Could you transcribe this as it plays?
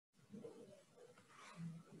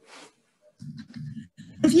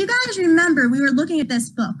you guys remember we were looking at this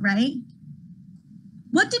book, right?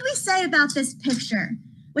 What did we say about this picture?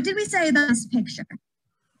 What did we say about this picture?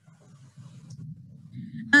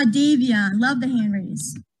 Davion, love the hand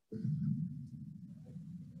raise.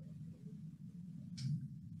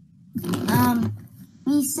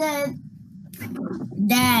 We said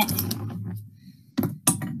that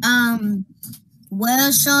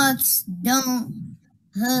whale sharks don't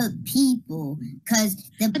hurt people because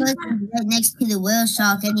the person's right next to the whale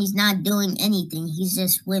shark and he's not doing anything. He's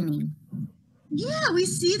just swimming. Yeah, we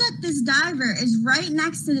see that this diver is right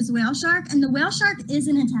next to this whale shark, and the whale shark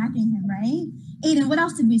isn't attacking him, right? Aiden, what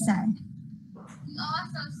else did we say? We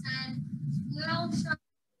also said whale sharks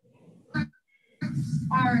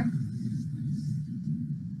are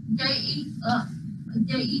they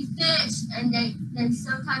eat fish and they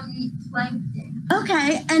sometimes eat plankton.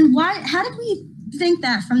 Okay, and how did we think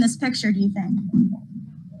that from this picture, do you think?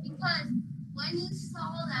 Because when you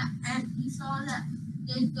saw that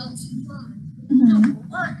they don't eat food. Mm-hmm. So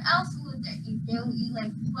what else would they eat? They would eat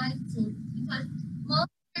like plankton because most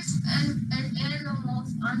fish and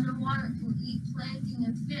animals underwater will eat plankton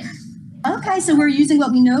and fish. Okay, so we're using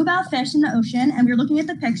what we know about fish in the ocean, and we're looking at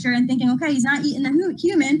the picture and thinking, okay, he's not eating the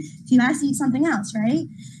human, so he has to eat something else, right?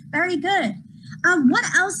 Very good. What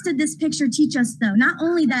else did this picture teach us, though? Not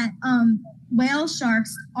only that whale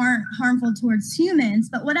sharks aren't harmful towards humans,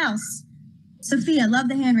 but what else? Sophia, love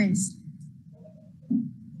the hand raise.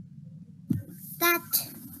 That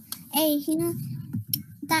a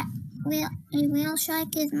whale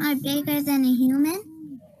shark is not bigger than a human.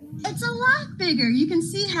 It's a lot bigger. You can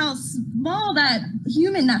see how small that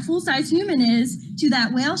full-size human is to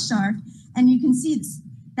that whale shark, and you can see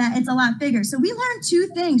that it's a lot bigger. So we learned two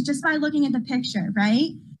things just by looking at the picture,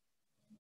 right?